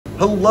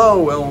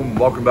Hello and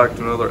welcome back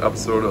to another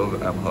episode of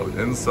mHUB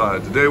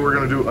Inside. Today we're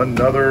going to do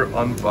another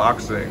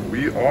unboxing.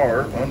 We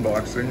are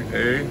unboxing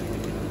a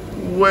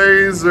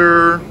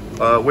WAZER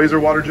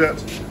Waterjet.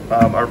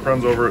 Our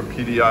friends over at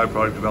PDI,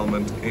 Product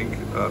Development Inc.,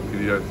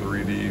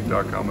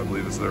 PDI3D.com, I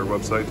believe is their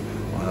website.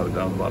 I'll have it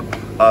down the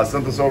bottom.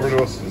 Sent this over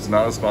to us. It's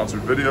not a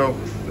sponsored video.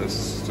 This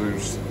is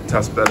just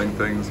test bedding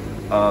things.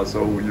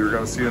 So you're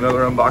going to see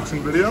another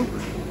unboxing video.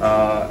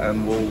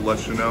 And we'll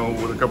let you know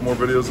with a couple more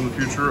videos in the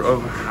future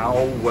of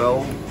how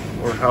well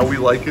or how we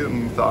like it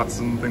and thoughts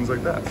and things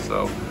like that.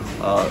 So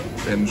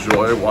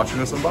enjoy watching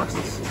us unbox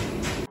this.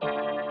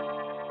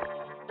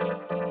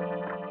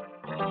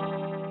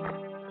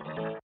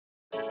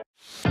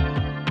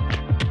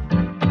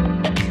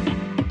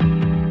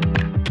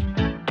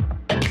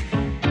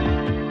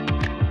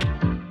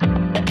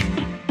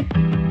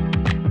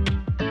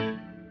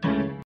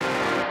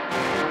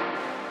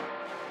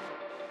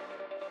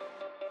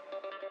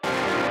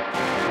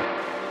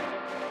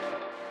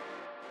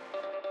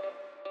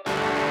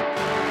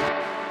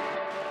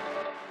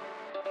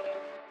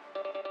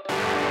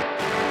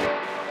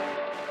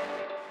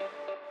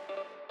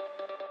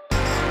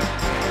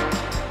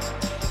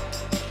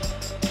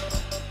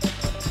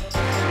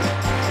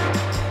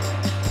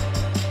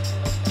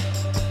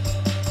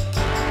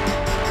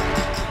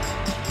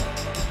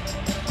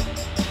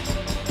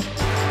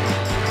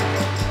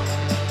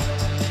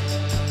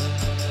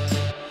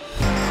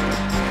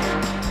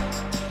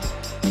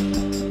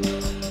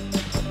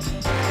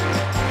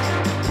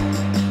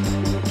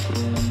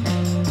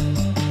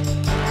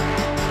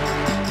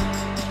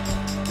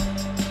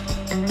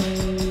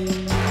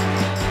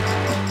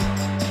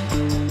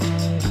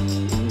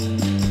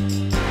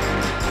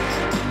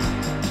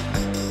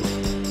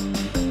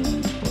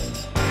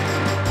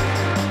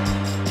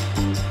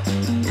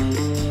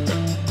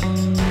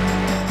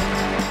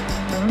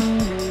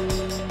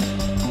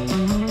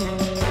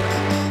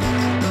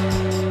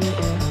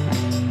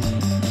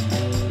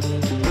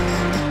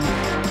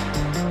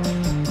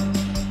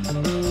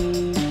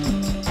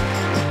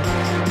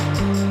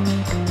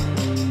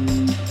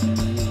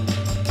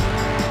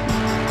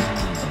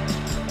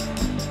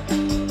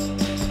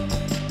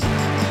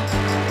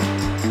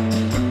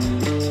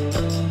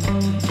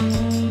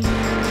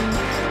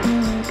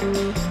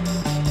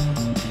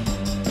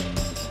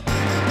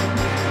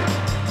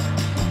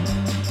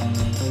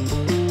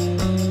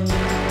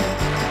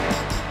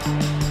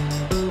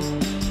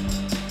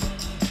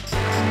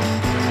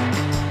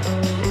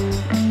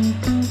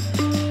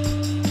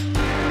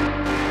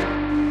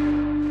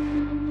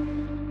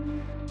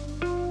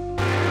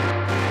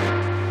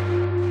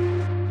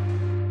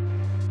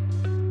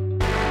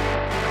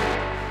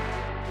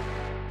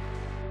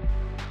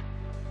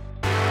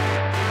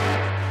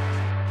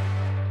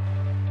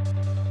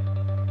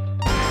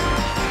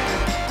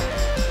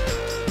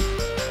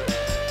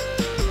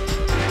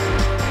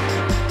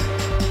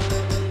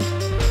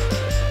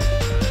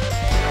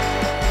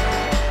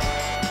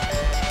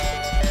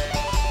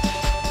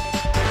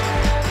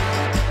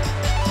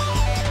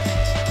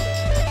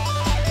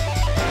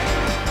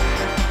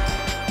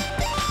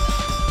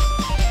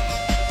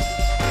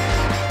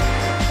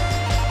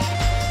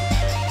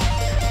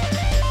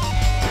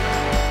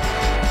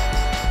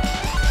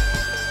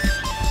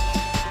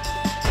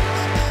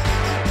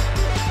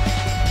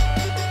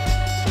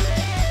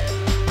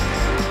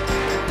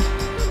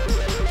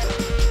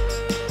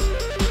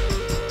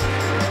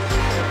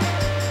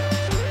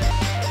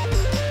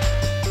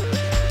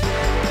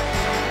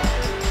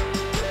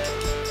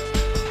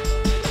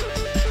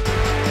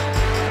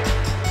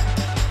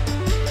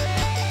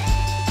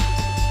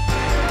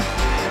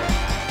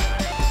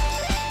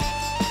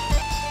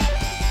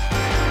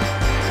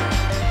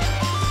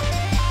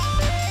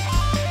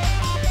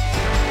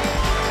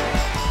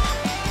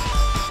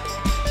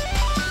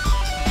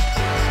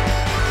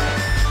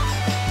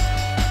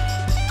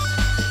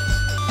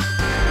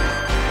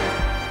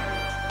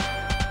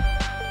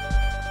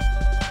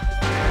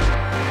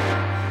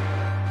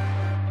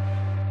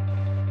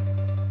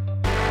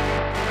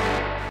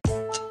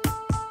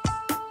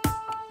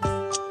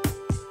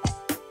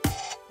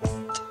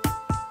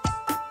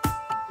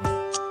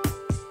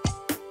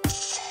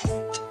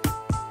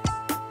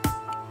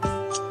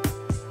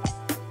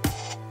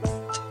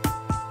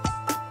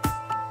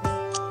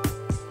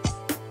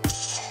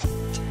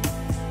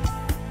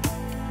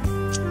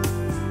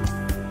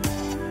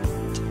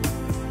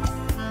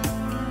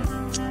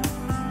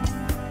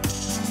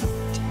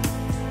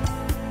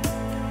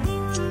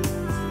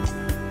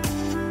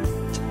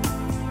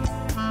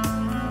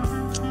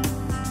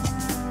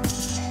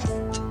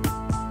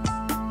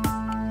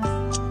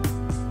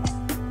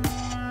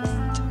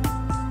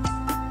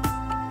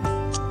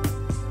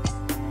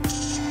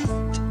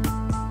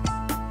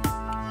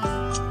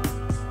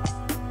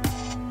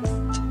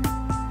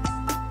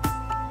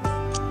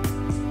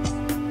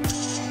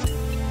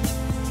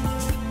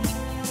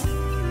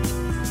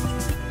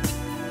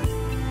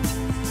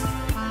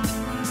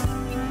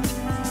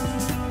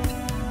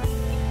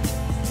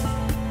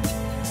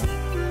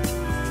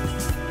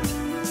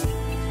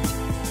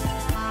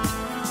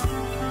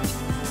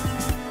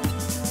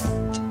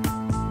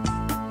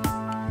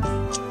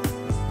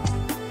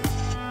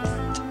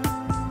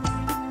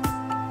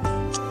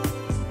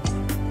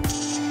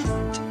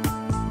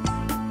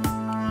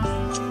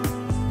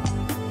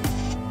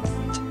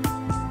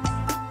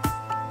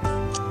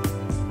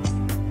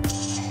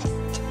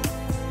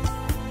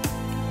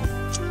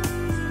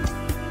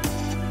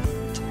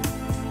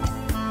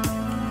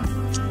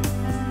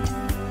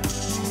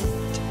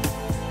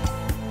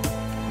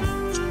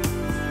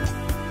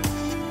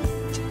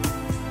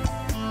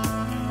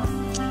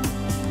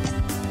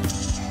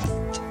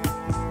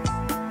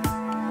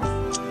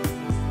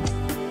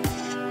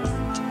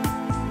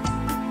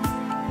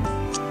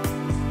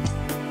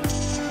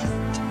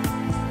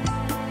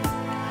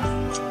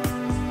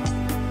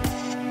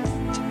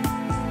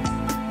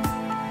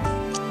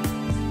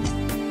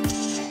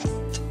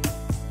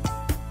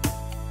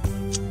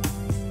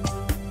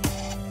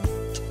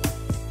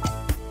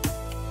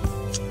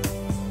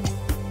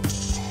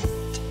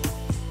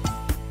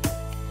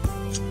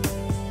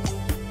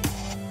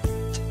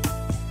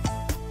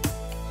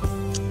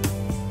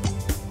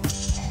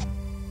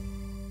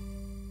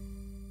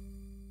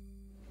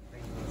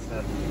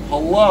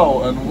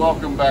 Hello and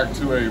welcome back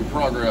to a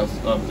progress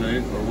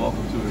update, or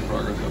welcome to a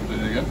progress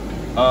update again.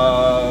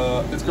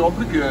 It's going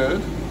pretty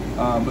good.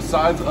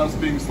 Besides us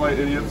being slight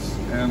idiots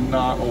and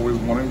not always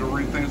wanting to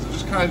read things,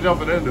 just kind of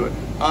jumping into it.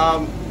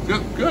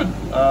 Good.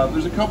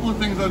 There's a couple of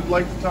things I'd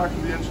like to talk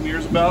to the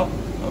engineers about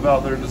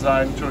their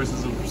design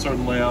choices of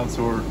certain layouts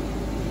or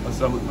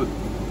assembly. But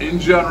in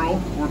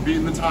general, we're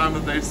beating the time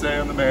that they say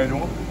in the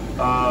manual.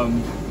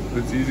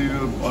 It's easy to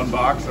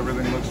unbox.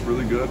 Everything looks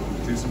really good.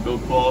 Decent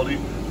build quality.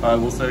 I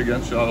will say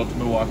again, shout out to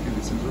Milwaukee.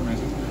 These things are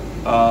amazing.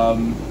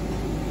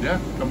 Yeah,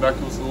 come back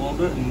to us in a little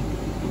bit and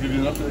we'll give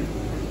you an update.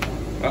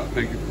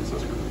 Thank you for the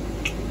sister.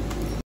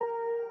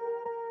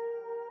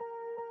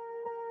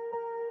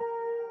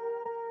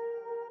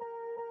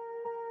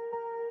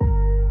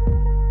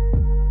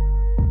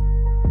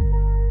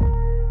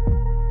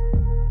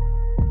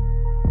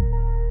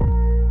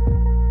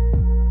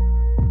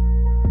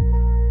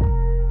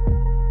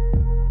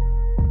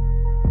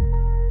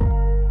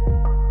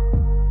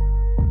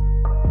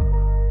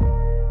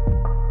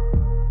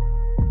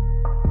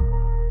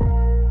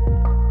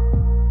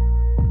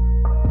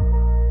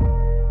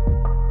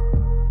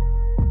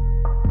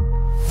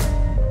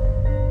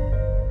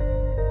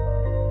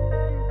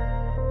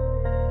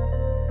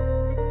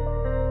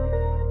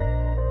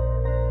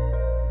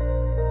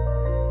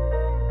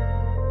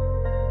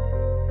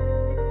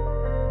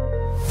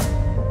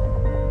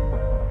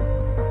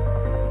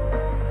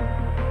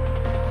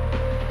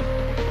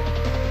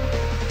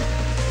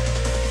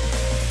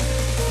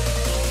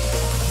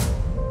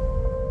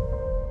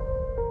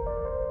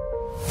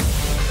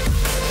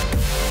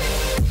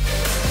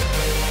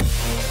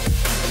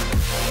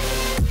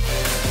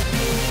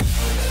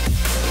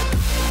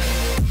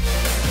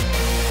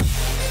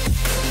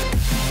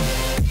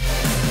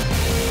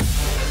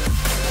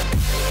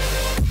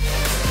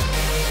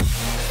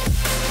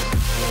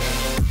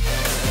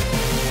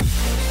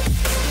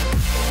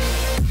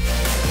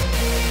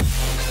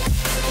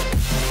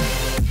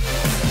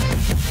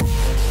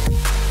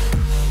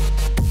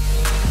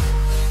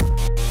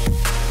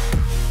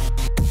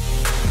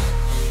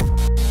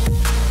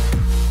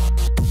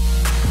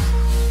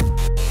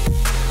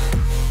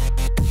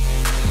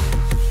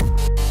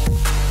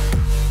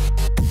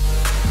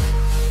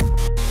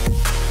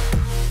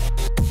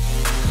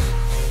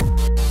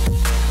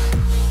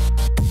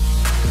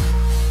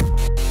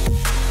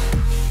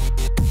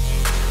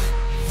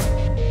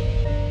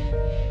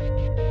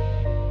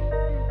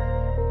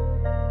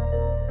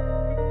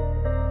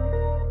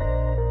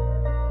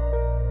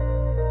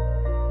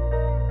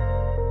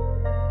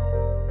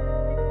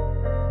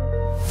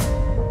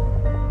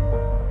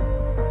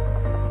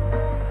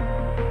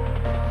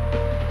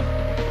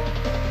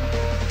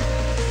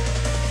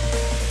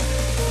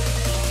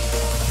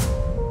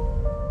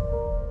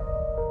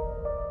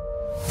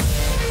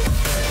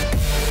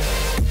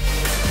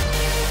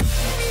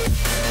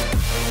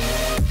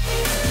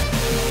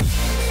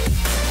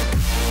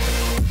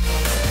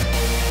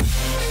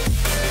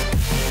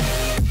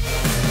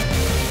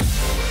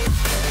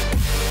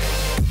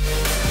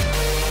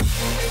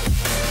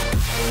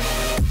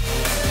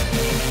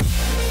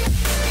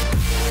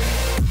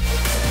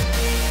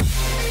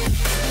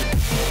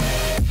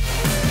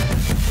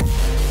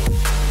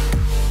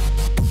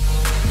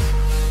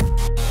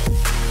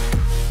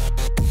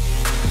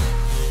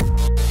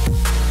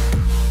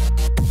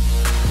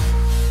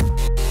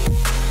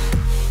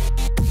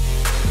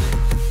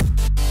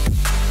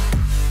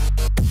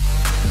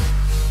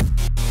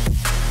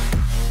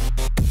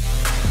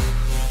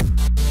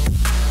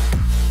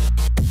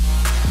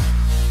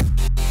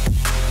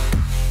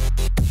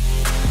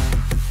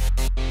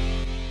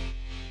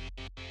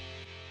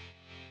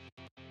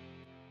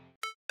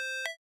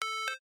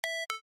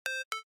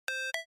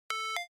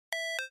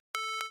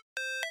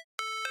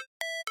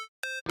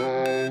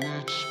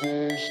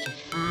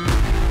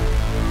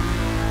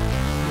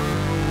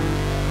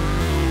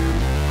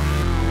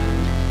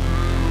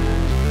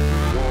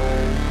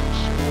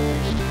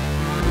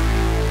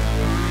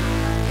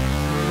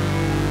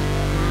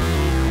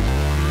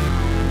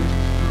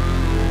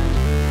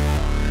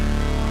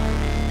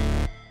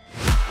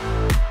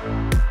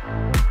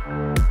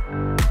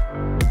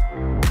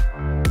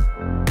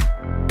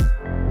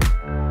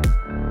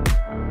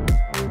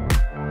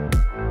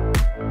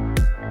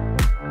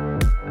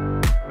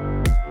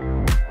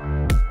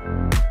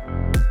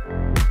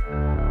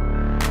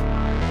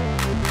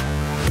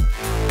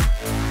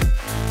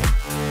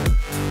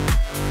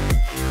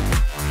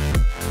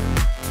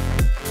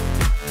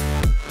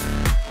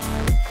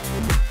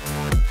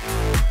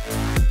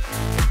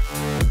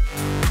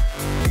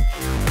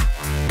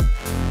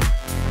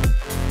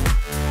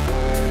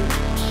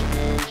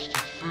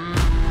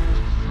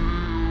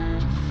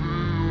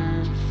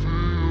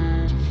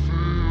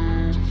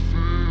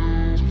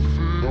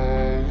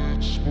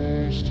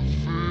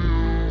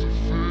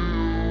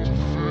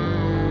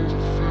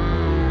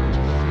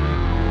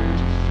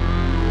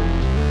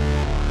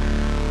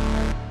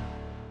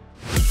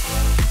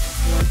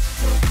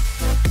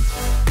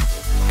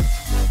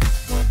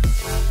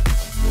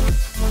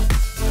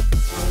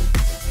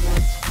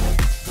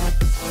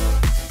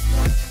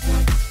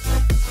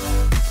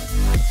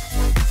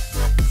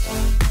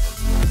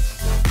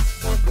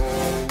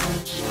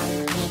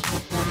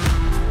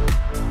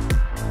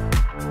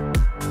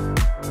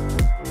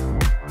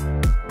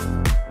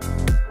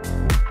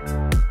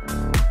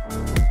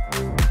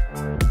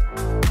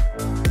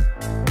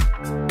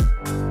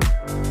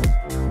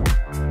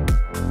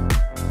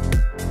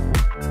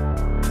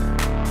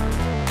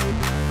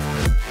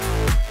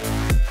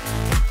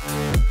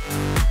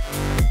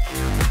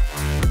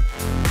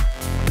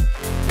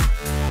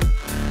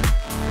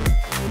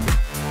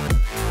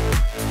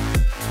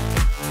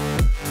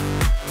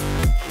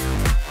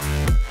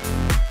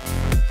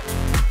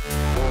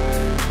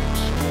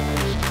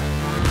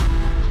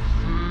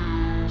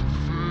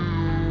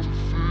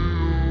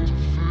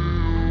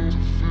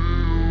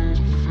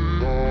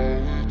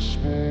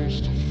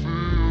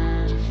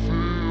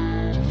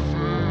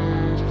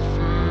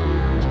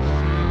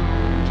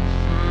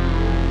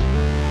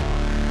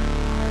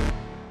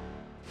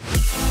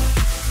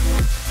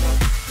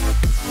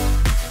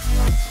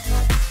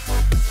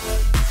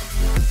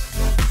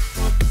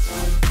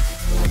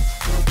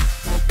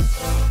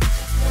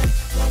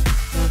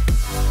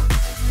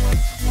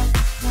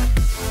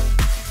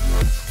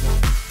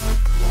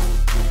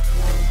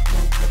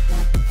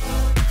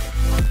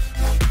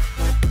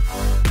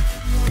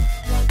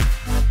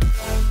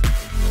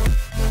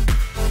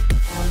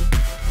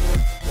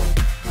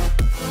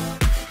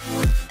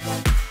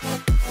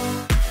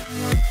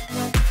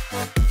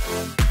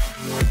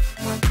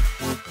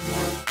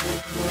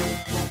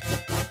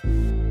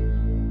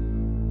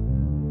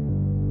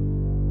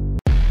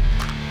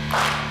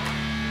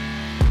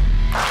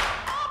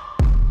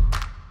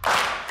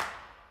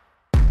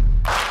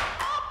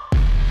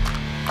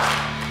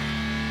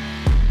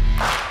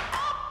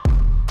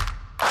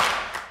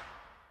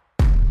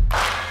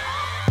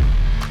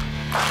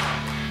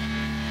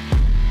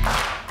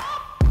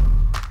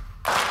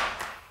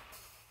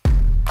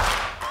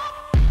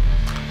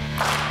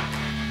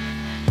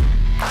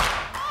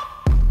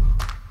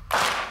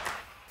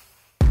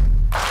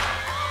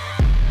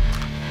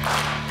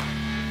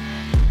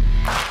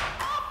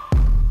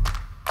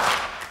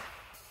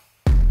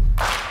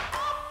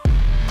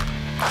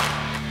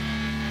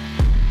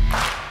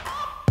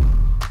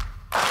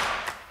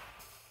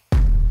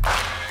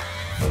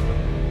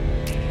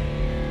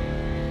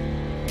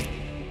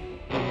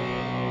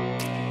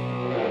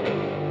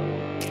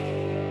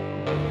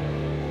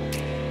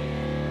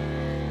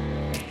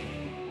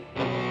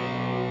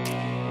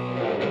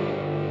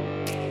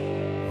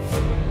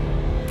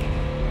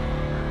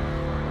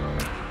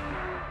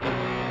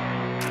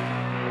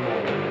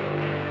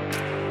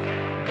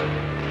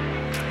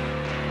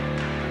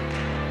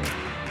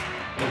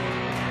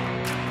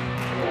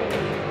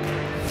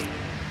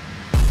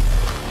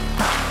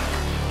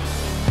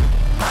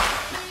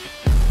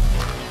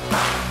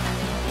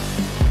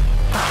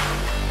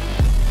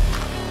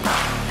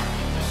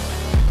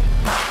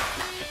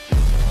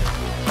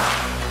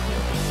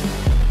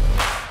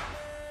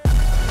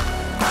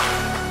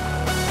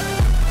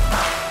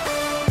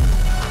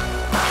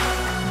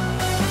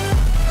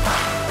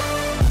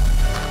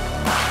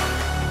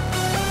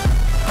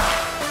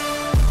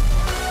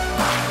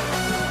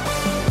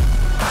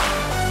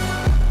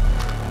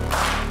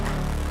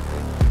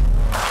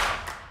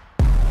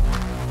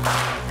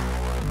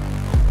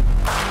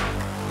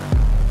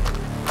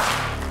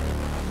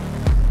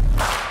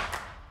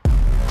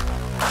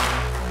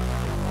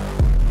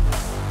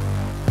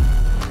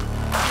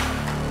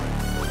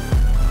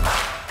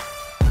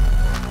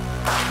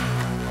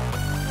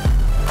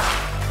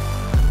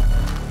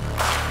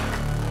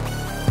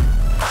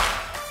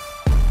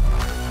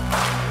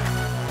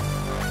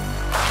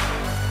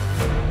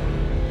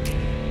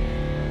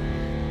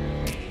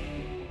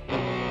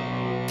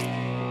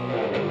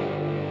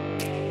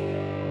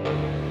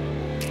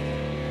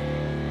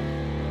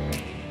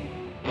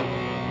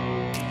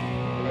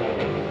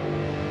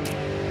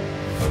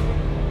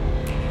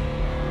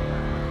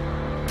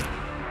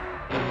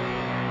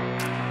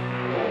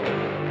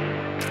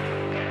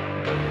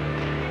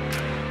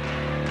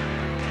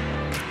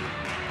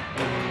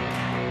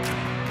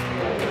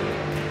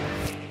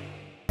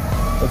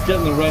 Let's get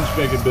in the wrench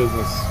making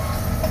business.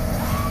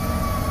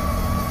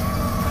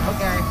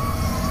 Okay.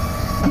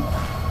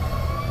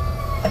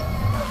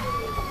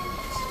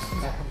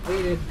 That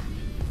completed.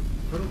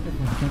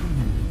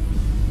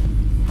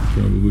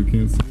 Probably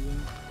can't see that.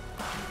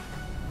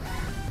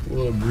 A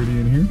little gritty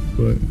in here,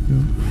 but you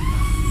know,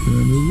 can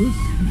I move this?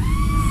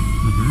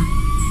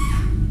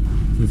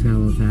 So it's got a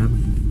little tab.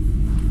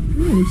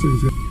 Yeah, it looks like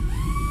it's got.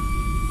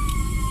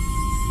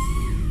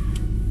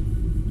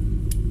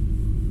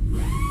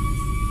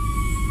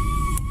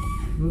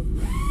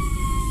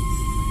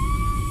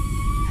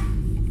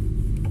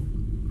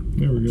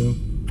 There we go.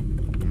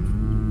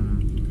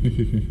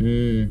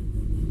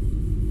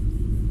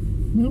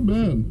 Not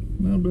bad.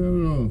 Not bad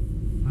at all.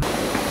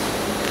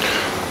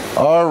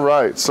 All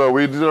right, so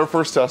we did our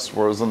first test.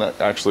 Wasn't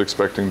actually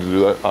expecting to do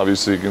that.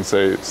 Obviously, you can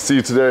say,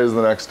 see, today is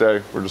the next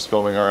day. We're just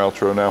filming our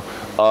outro now.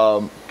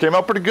 Came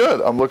out pretty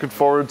good. I'm looking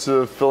forward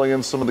to filling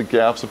in some of the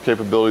gaps of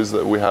capabilities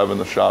that we have in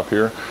the shop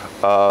here.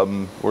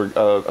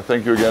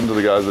 Thank you again to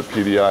the guys at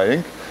PDI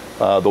Inc.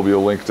 There'll be a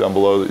link down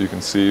below that you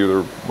can see.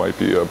 There might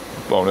be a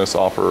bonus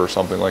offer or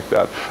something like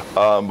that.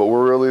 But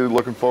we're really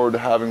looking forward to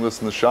having this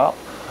in the shop.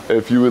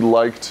 If you would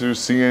like to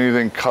see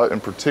anything cut in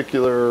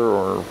particular,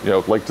 or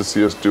like to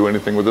see us do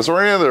anything with this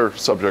or any other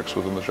subjects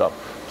within the shop,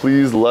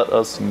 please let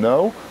us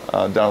know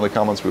down in the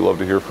comments. We love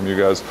to hear from you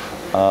guys.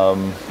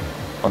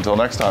 Until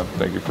next time,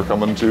 thank you for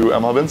coming to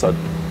mHUB Inside.